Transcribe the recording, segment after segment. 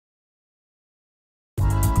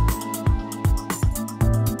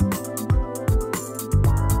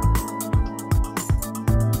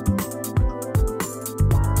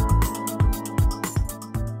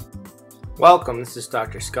Welcome, this is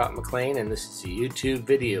Dr. Scott MacLean and this is a YouTube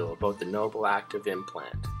video about the NobelActive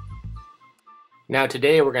implant. Now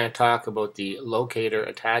today we're going to talk about the Locator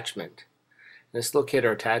attachment. This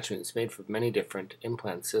Locator attachment is made for many different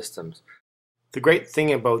implant systems. The great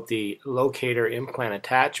thing about the Locator implant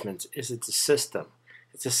attachments is it's a system.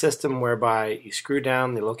 It's a system whereby you screw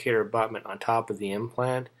down the Locator abutment on top of the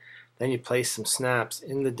implant, then you place some snaps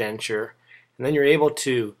in the denture, and then you're able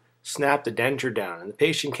to snap the denture down, and the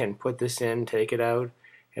patient can put this in, take it out,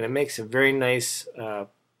 and it makes a very nice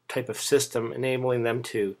type of system, enabling them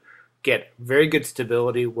to get very good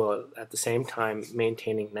stability while at the same time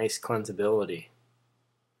maintaining nice cleansability.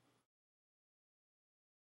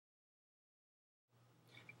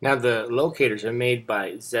 Now the locators are made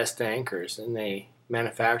by Zest Anchors, and they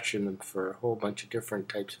manufacture them for a whole bunch of different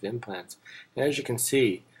types of implants. And as you can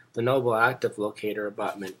see, the NobelActive locator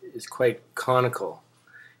abutment is quite conical.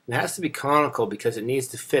 It has to be conical because it needs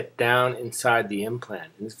to fit down inside the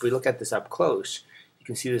implant. And if we look at this up close, you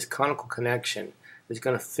can see this conical connection is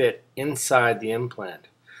going to fit inside the implant.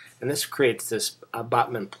 And this creates this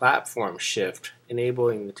abutment platform shift,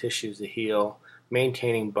 enabling the tissues to heal,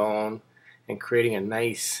 maintaining bone, and creating a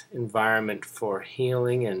nice environment for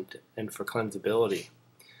healing and for cleansability.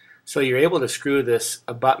 So you're able to screw this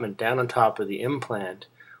abutment down on top of the implant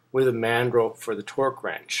with a mandrel for the torque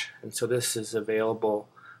wrench. And so this is available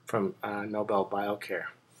from Nobel Biocare.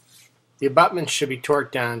 The abutment should be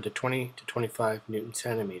torqued down to 20 to 25 Newton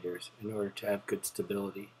centimeters in order to have good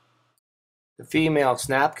stability. The female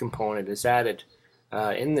snap component is added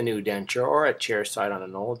in the new denture or at chair side on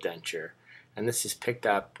an old denture, and this is picked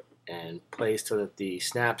up and placed so that the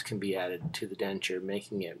snaps can be added to the denture,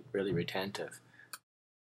 making it really retentive.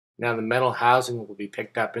 Now the metal housing will be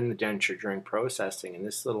picked up in the denture during processing, and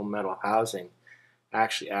this little metal housing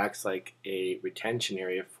actually acts like a retention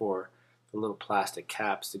area for the little plastic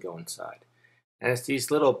caps to go inside. And it's these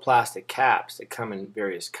little plastic caps that come in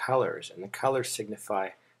various colors, and the colors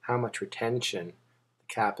signify how much retention the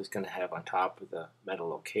cap is going to have on top of the metal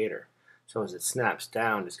locator. So as it snaps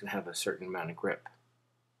down, it's going to have a certain amount of grip.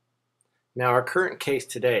 Now our current case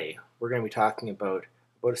today, we're going to be talking about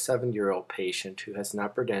a 70-year-old patient who has an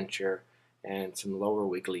upper denture and some lower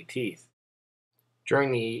wiggly teeth.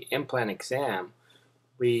 During the implant exam,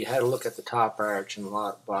 we had a look at the top arch and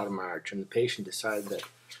the bottom arch, and the patient decided that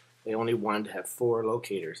they only wanted to have 4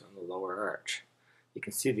 locators on the lower arch. You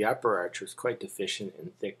can see the upper arch was quite deficient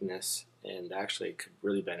in thickness and actually could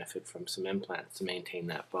really benefit from some implants to maintain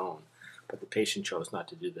that bone, but the patient chose not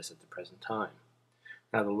to do this at the present time.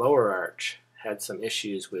 Now the lower arch had some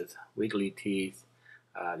issues with wiggly teeth.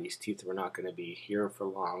 These teeth were not going to be here for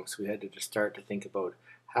long, so we had to just start to think about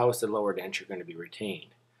how is the lower denture going to be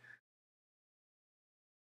retained.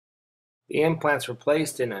 The implants were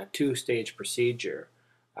placed in a 2-stage procedure.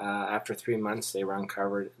 After 3 months they were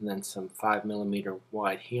uncovered, and then some 5mm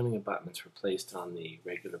wide healing abutments were placed on the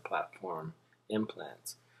regular platform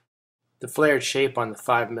implants. The flared shape on the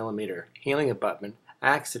 5mm healing abutment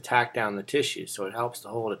acts to tack down the tissue, so it helps to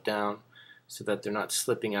hold it down so that they're not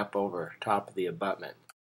slipping up over top of the abutment.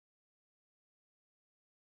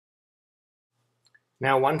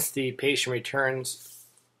 Now once the patient returns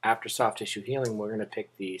after soft tissue healing, we're going to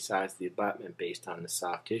pick the size of the abutment based on the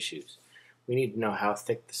soft tissues. We need to know how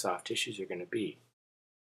thick the soft tissues are going to be.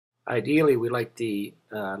 Ideally, we like the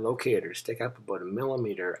locator to stick up about 1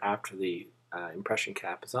 millimeter after the impression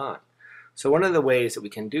cap is on. So one of the ways that we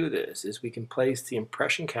can do this is we can place the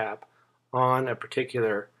impression cap on a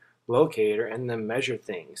particular locator and then measure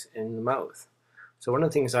things in the mouth. So one of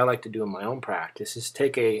the things I like to do in my own practice is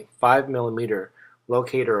take a 5mm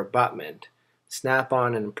locator abutment, snap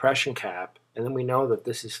on an impression cap, and then we know that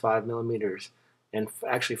this is 5mm and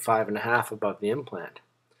actually 5.5 above the implant.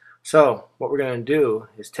 So what we're going to do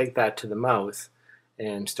is take that to the mouth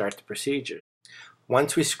and start the procedure.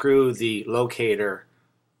 Once we screw the locator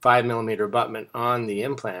 5mm abutment on the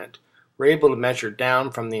implant, we're able to measure down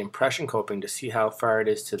from the impression coping to see how far it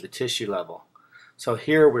is to the tissue level. So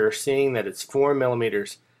here we're seeing that it's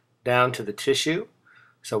 4mm down to the tissue.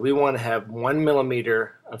 So we want to have 1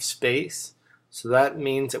 millimeter of space. So that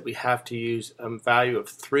means that we have to use a value of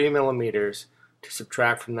 3 millimeters to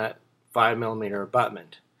subtract from that 5mm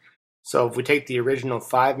abutment. So if we take the original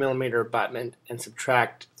 5mm abutment and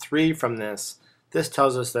subtract 3 from this, this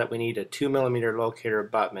tells us that we need a 2mm locator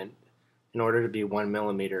abutment in order to be 1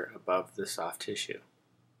 millimeter above the soft tissue.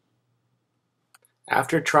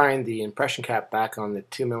 After trying the impression cap back on the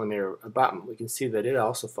 2mm abutment, we can see that it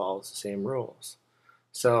also follows the same rules.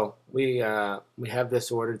 So we have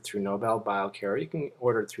this ordered through Nobel Biocare. You can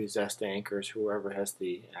order it through Zest Anchors, whoever has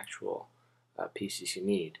the actual pieces you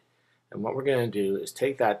need. And what we're going to do is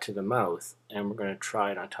take that to the mouth and we're going to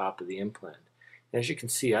try it on top of the implant. And as you can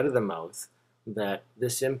see out of the mouth, that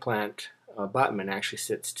this implant abutment actually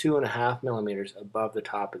sits 2.5 millimeters above the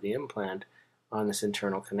top of the implant on this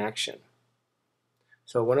internal connection.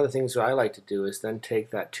 So one of the things that I like to do is then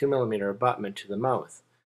take that 2 millimeter abutment to the mouth.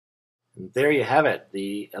 And there you have it.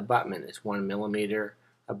 The abutment is 1 millimeter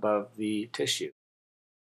above the tissue.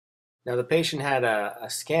 Now the patient had a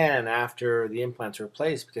scan after the implants were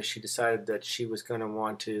placed because she decided that she was going to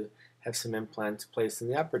want to have some implants placed in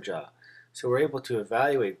the upper jaw. So we're able to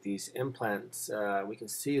evaluate these implants. We can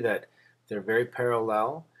see that they're very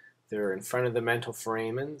parallel. They're in front of the mental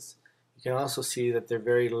foramens. You can also see that they're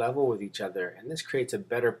very level with each other, and this creates a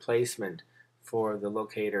better placement for the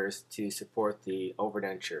locators to support the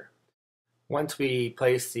overdenture. Once we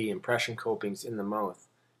place the impression copings in the mouth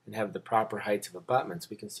and have the proper heights of abutments,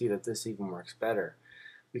 we can see that this even works better.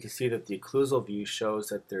 We can see that the occlusal view shows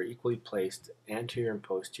that they're equally placed anterior and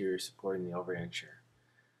posterior, supporting the overdenture.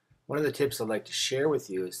 One of the tips I'd like to share with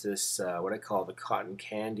you is this, what I call the cotton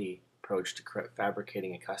candy approach to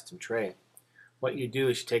fabricating a custom tray. What you do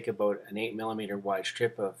is you take about an 8 millimeter wide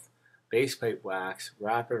strip of base plate wax,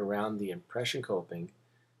 wrap it around the impression coping,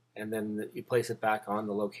 and then you place it back on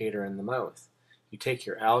the locator in the mouth. You take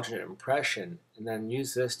your alginate impression and then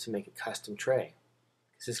use this to make a custom tray.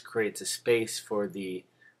 This creates a space for the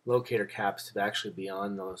locator caps to actually be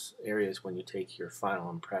on those areas when you take your final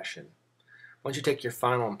impression. Once you take your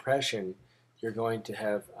final impression, you're going to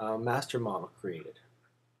have a master model created.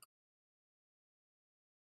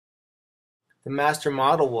 The master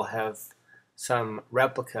model will have some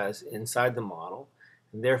replicas inside the model,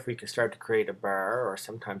 and therefore you can start to create a bar, or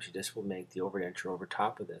sometimes you just will make the overdenture over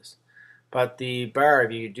top of this. But the bar,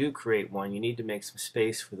 if you do create one, you need to make some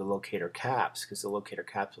space for the locator caps, because the locator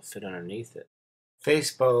caps will fit underneath it.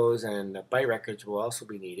 Face bows and bite records will also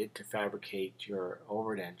be needed to fabricate your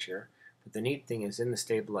overdenture, but the neat thing is in the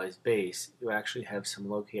stabilized base, you actually have some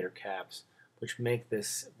locator caps, which make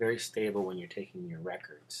this very stable when you're taking your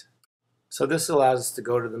records. So this allows us to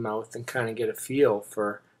go to the mouth and kind of get a feel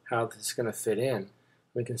for how this is going to fit in.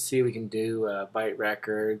 We can see we can do bite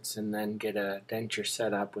records and then get a denture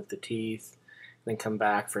set up with the teeth, and then come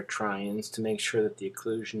back for try-ins to make sure that the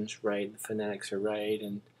occlusion is right, the phonetics are right.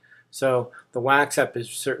 And so the wax up is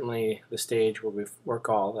certainly the stage where we work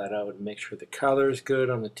all that out and make sure the color is good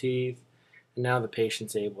on the teeth. And now the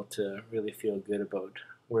patient's able to really feel good about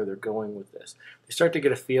where they're going with this. They start to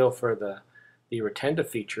get a feel for the retentive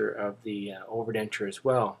feature of the overdenture as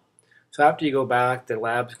well. So after you go back, the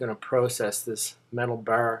lab's going to process this metal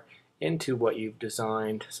bar into what you've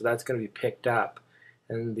designed. So that's going to be picked up.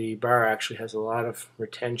 And the bar actually has a lot of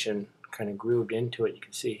retention kind of grooved into it, you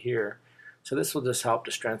can see here. So this will just help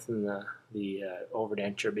to strengthen the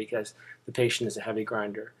overdenture because the patient is a heavy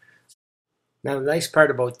grinder. Now the nice part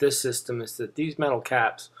about this system is that these metal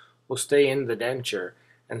caps will stay in the denture,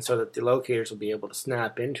 and so that the locators will be able to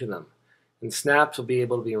snap into them. And snaps will be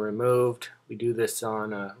able to be removed. We do this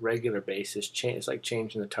on a regular basis. It's like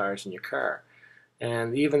changing the tires in your car.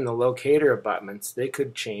 And even the locator abutments, they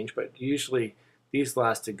could change, but usually these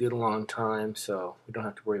last a good long time, so we don't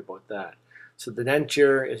have to worry about that. So the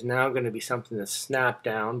denture is now going to be something that's snapped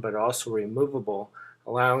down, but also removable,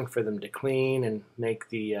 allowing for them to clean and make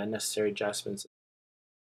the necessary adjustments.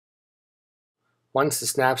 Once the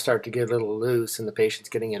snaps start to get a little loose and the patient's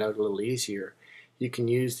getting it out a little easier, you can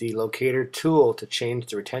use the locator tool to change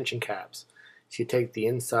the retention caps. So you take the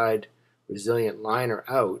inside resilient liner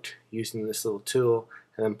out using this little tool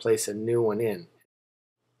and then place a new one in.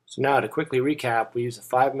 So now to quickly recap, we use a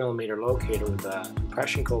 5 millimeter locator with an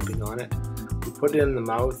impression coping on it. We put it in the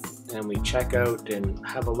mouth and we check out and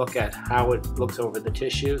have a look at how it looks over the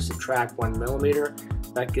tissue, subtract 1 millimeter.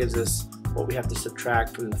 That gives us what we have to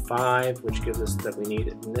subtract from the 5, which gives us that we need,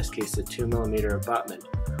 in this case, a 2 millimeter abutment.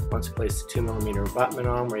 Once we place the 2 millimeter abutment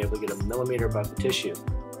on, we're able to get a millimeter above the tissue.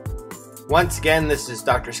 Once again, this is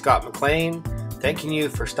Dr. Scott MacLean, thanking you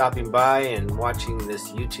for stopping by and watching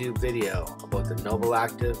this YouTube video about the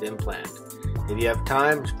NobelActive implant. If you have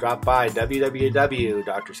time, drop by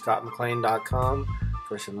www.drscottmaclean.com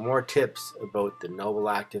for some more tips about the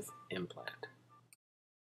NobelActive implant.